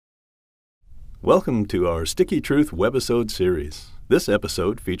Welcome to our Sticky Truth Webisode series. This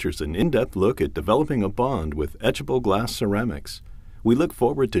episode features an in-depth look at developing a bond with etchable glass ceramics. We look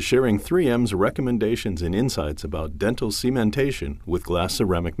forward to sharing 3M's recommendations and insights about dental cementation with glass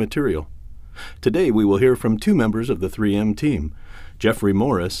ceramic material. Today we will hear from two members of the 3M team, Jeffrey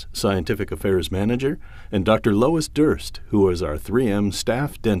Morris, Scientific Affairs Manager, and Dr. Lois Durst, who is our 3M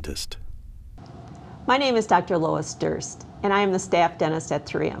staff dentist. My name is Dr. Lois Durst, and I am the staff dentist at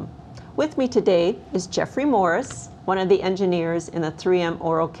 3M. With me today is Jeffrey Morris, one of the engineers in the 3M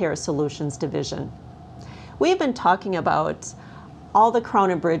Oral Care Solutions division. We have been talking about all the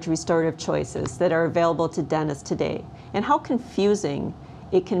crown and bridge restorative choices that are available to dentists today and how confusing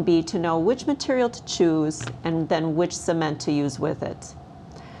it can be to know which material to choose and then which cement to use with it.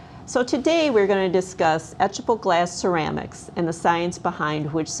 So today we're going to discuss etchable glass ceramics and the science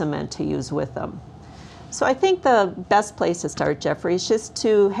behind which cement to use with them. So I think the best place to start, Jeffrey, is just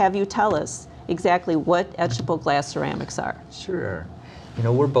to have you tell us exactly what etchable glass ceramics are. Sure. You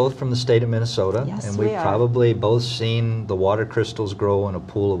know, we're both from the state of Minnesota, Yes, and we we've are. probably both seen the water crystals grow in a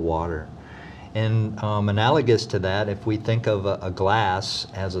pool of water. And analogous to that, if we think of a glass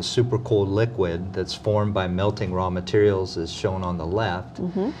as a super cold liquid that's formed by melting raw materials as shown on the left,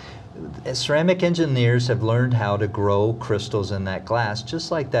 ceramic engineers have learned how to grow crystals in that glass,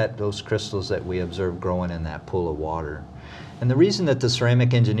 just like those crystals that we observe growing in that pool of water. And the reason that the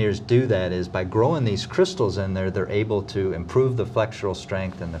ceramic engineers do that is by growing these crystals in there, they're able to improve the flexural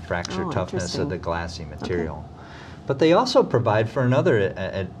strength and the fracture toughness of the glassy material. But they also provide for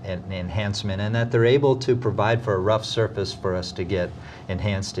another enhancement in that they're able to provide for a rough surface for us to get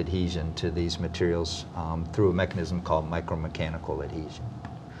enhanced adhesion to these materials through a mechanism called micromechanical adhesion.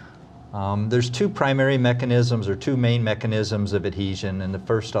 There's two primary mechanisms or two main mechanisms of adhesion, and the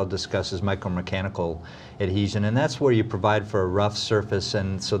first I'll discuss is micromechanical adhesion, and that's where you provide for a rough surface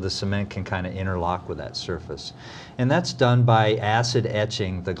and so the cement can kind of interlock with that surface. And that's done by acid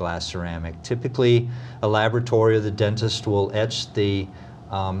etching the glass ceramic. Typically a laboratory or the dentist will etch the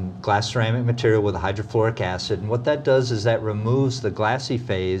glass ceramic material with hydrofluoric acid, and what that does is that removes the glassy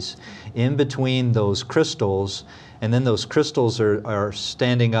phase in between those crystals, and then those crystals are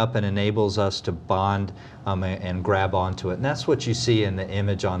standing up and enables us to bond and grab onto it. And that's what you see in the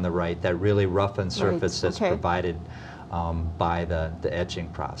image on the right, that really roughened surface that's provided by the etching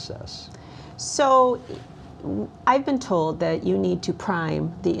process. So I've been told that you need to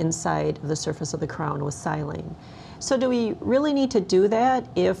prime the inside of the surface of the crown with silane. So do we really need to do that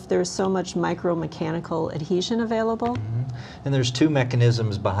if there's so much micromechanical adhesion available? And there's two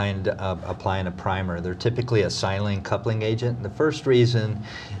mechanisms behind applying a primer. They're typically a silane coupling agent. The first reason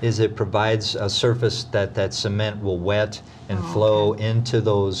is it provides a surface that cement will wet and flow into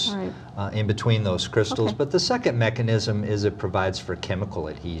those, in between those crystals. But the second mechanism is it provides for chemical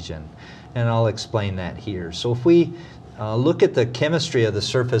adhesion. And I'll explain that here. So if we look at the chemistry of the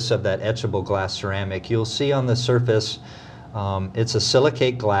surface of that etchable glass ceramic, you'll see on the surface it's a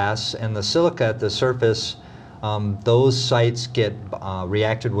silicate glass, and the silica at the surface, those sites get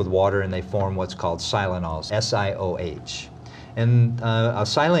reacted with water and they form what's called Silanols, SiOH. And a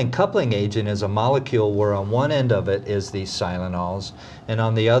silane coupling agent is a molecule where on one end of it is these Silanols and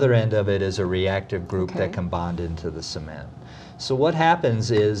on the other end of it is a reactive group that can bond into the cement. So what happens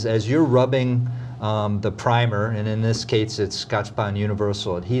is as you're rubbing the primer, and in this case it's Scotch-Bond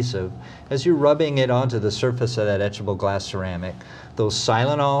Universal Adhesive, as you're rubbing it onto the surface of that etchable glass ceramic, those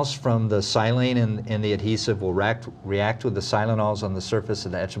silanols from the silane in the adhesive will react with the silanols on the surface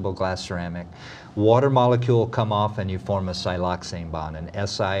of the etchable glass ceramic. Water molecule will come off and you form a siloxane bond, an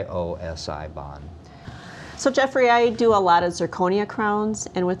SiO-Si bond. So Jeffrey, I do a lot of zirconia crowns,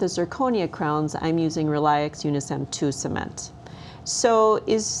 and with the zirconia crowns I'm using Reliax Unisem 2 cement. So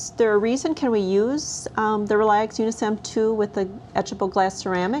is there a reason, can we use the Reliax Unisem 2 with the etchable glass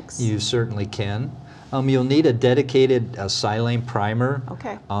ceramics? You certainly can. You'll need a dedicated silane primer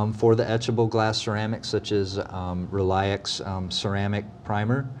for the etchable glass ceramics, such as Reliax ceramic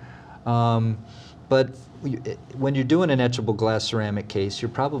primer. But when you're doing an etchable glass ceramic case, you're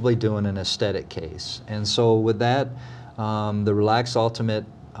probably doing an aesthetic case. And so with that, the Reliax Ultimate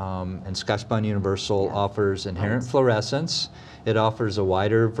and Scotch-Bond Universal offers inherent fluorescence. It offers a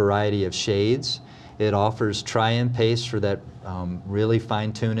wider variety of shades. It offers try-in paste for that really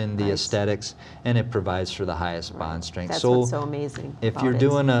fine-tuning the aesthetics, and it provides for the highest bond strength. That's what's so amazing. If you're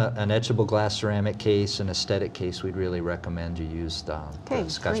doing an etchable glass ceramic case, an aesthetic case, we'd really recommend you use the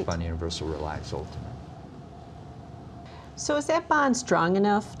Scotch-Bond Universal Reliax Ultimate. So is that bond strong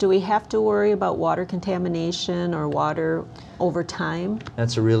enough? Do we have to worry about water contamination or water over time?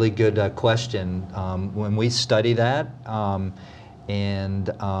 That's a really good question. When we study that, And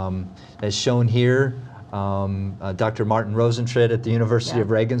as shown here, Dr. Martin Rosentritt at the University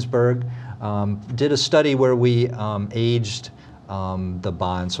of Regensburg did a study where we aged the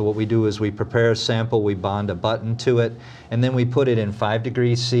bond. So what we do is we prepare a sample, we bond a button to it, and then we put it in 5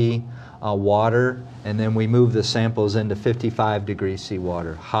 degrees C water, and then we move the samples into 55 degrees C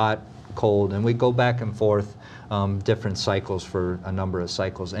water, hot, cold, and we go back and forth different cycles for a number of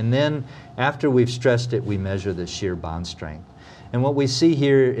cycles. And then after we've stressed it, we measure the shear bond strength. And what we see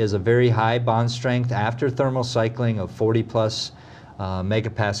here is a very high bond strength after thermal cycling of 40 plus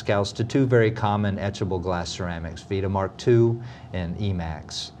megapascals to two very common etchable glass ceramics, Vitamark II and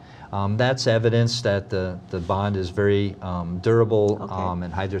Emax. That's evidence that the bond is very durable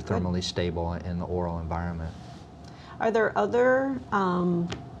and hydrothermally stable in the oral environment. Are there other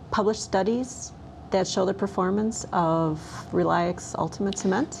published studies that show the performance of Reliax Ultimate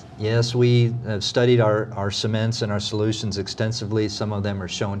Cement? Yes, we have studied our cements and our solutions extensively. Some of them are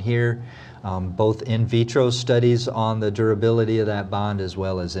shown here, both in vitro studies on the durability of that bond as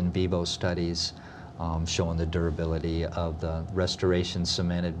well as in vivo studies showing the durability of the restoration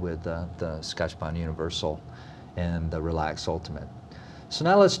cemented with the Scotch Bond Universal and the Reliax Ultimate. So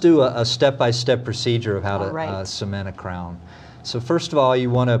now let's do a step-by-step procedure of how to cement a crown. So first of all, you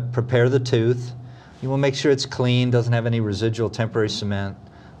want to prepare the tooth. You want to make sure it's clean, doesn't have any residual temporary cement,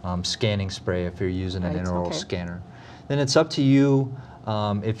 scanning spray if you're using an intraoral scanner. Then it's up to you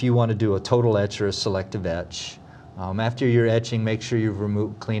if you want to do a total etch or a selective etch. After you're etching, make sure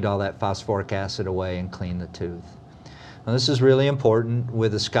you've cleaned all that phosphoric acid away and clean the tooth. Now this is really important.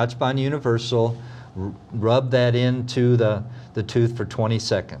 With the Scotch Bond Universal, rub that into the tooth for 20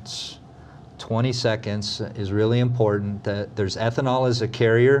 seconds. 20 seconds is really important. That there's ethanol as a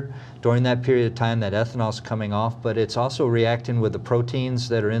carrier. During that period of time, that ethanol is coming off, but it's also reacting with the proteins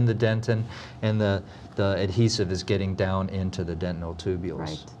that are in the dentin, and the adhesive is getting down into the dentinal tubules.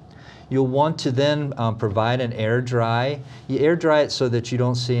 Right. You'll want to then provide an air dry. You air dry it so that you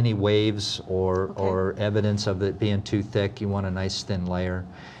don't see any waves or evidence of it being too thick. You want a nice thin layer.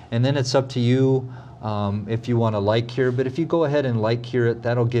 And then it's up to you if you want to light cure, but if you go ahead and light cure it,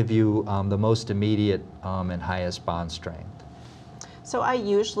 that'll give you the most immediate and highest bond strength. So I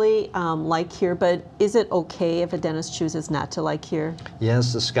usually light cure, but is it okay if a dentist chooses not to light cure?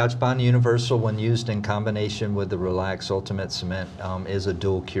 Yes, the Scotch Bond Universal, when used in combination with the Reliax Ultimate Cement, is a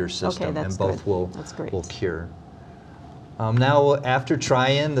dual cure system, and both will cure. Now, after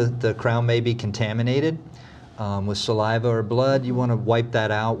try-in, the crown may be contaminated with saliva or blood. You want to wipe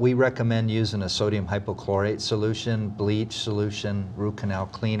that out. We recommend using a sodium hypochlorite solution, bleach solution, root canal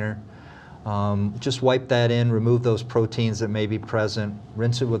cleaner. Just wipe that in, remove those proteins that may be present,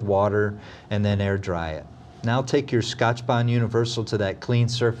 rinse it with water, and then air dry it. Now take your Scotch Bond Universal to that clean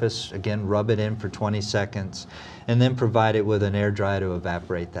surface, again rub it in for 20 seconds, and then provide it with an air dry to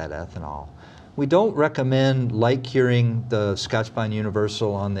evaporate that ethanol. We don't recommend light curing the Scotch Bond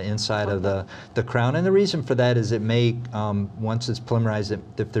Universal on the inside of the crown, and the reason for that is it may, once it's polymerized,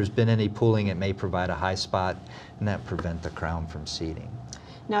 if there's been any pooling, it may provide a high spot, and that prevent the crown from seating.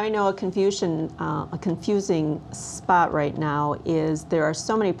 Now I know a confusing spot right now is there are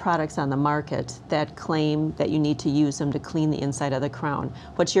so many products on the market that claim that you need to use them to clean the inside of the crown.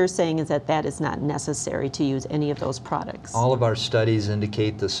 What you're saying is that that is not necessary to use any of those products. All of our studies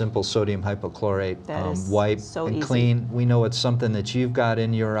indicate the simple sodium hypochlorite wipe and clean. We know it's something that you've got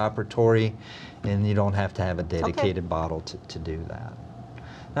in your operatory, and you don't have to have a dedicated bottle to do that.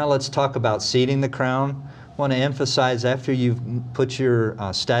 Now let's talk about seating the crown. I want to emphasize, after you've put your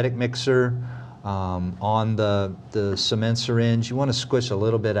static mixer on the cement syringe, you want to squish a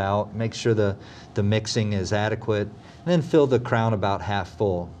little bit out, make sure the mixing is adequate, and then fill the crown about half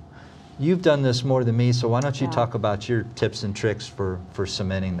full. You've done this more than me, so why don't you talk about your tips and tricks for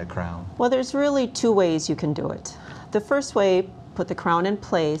cementing the crown? Well, there's really two ways you can do it. The first way, put the crown in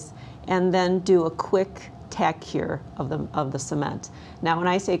place and then do a quick tack cure of the cement. Now when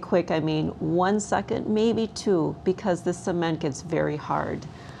I say quick, I mean 1 second, maybe 2, because the cement gets very hard.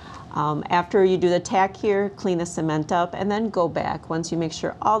 After you do the tack cure, clean the cement up and then go back. Once you make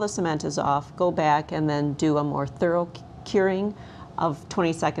sure all the cement is off, go back and then do a more thorough curing of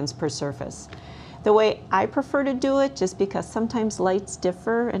 20 seconds per surface. The way I prefer to do it, just because sometimes lights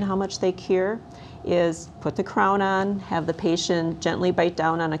differ in how much they cure, is put the crown on, have the patient gently bite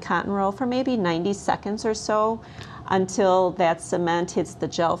down on a cotton roll for maybe 90 seconds or so until that cement hits the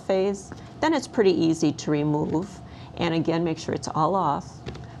gel phase. Then it's pretty easy to remove. And again, make sure it's all off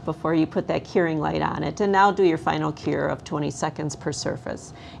before you put that curing light on it. And now do your final cure of 20 seconds per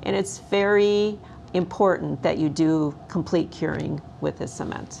surface. And it's very important that you do complete curing with this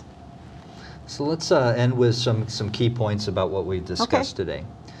cement. So let's end with some key points about what we discussed today.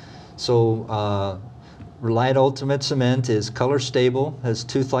 So Relight Ultimate Cement is color stable, has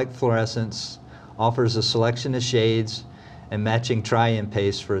tooth-like fluorescence, offers a selection of shades, and matching try-in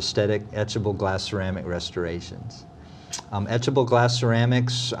paste for aesthetic etchable glass ceramic restorations. Etchable glass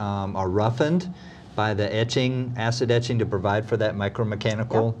ceramics are roughened by the acid etching to provide for that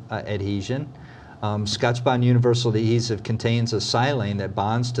micromechanical adhesion. Scotch-Bond Universal Adhesive contains a silane that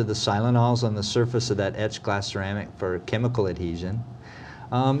bonds to the Silanols on the surface of that etched glass ceramic for chemical adhesion.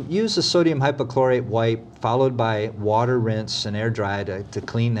 Use a sodium hypochlorite wipe followed by water rinse and air dry to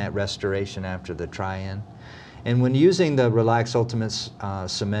clean that restoration after the try-in. And when using the Relax Ultimate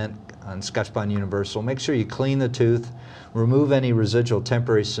Cement on Scotch-Bond Universal, make sure you clean the tooth, remove any residual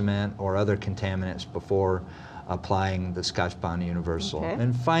temporary cement or other contaminants before applying the Scotch-Bond Universal. Okay.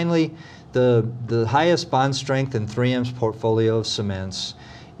 And finally, the highest bond strength in 3M's portfolio of cements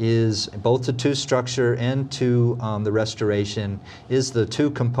is both the tooth structure and to the restoration is the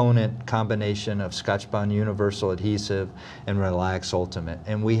two-component combination of Scotch-Bond Universal Adhesive and Relax Ultimate.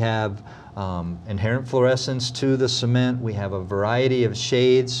 And we have inherent fluorescence to the cement. We have a variety of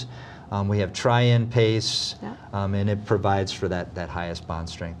shades. We have try-in pastes, and it provides for that highest bond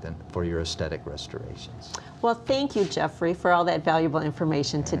strength and for your aesthetic restorations. Well, thank you, Jeffrey, for all that valuable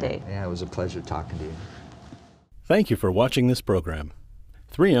information today. Yeah, it was a pleasure talking to you. Thank you for watching this program.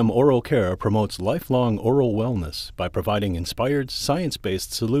 3M Oral Care promotes lifelong oral wellness by providing inspired,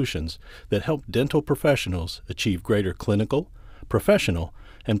 science-based solutions that help dental professionals achieve greater clinical, professional,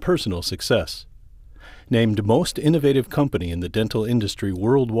 and personal success. Named Most Innovative Company in the dental industry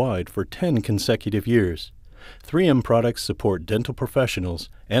worldwide for 10 consecutive years, 3M products support dental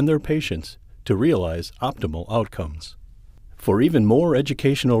professionals and their patients to realize optimal outcomes. For even more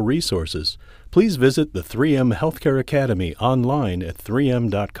educational resources, please visit the 3M Healthcare Academy online at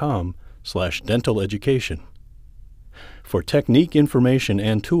 3m.com/dental education. For technique information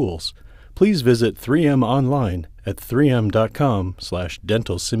and tools, please visit 3M online at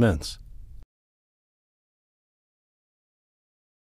 3m.com/dental cements.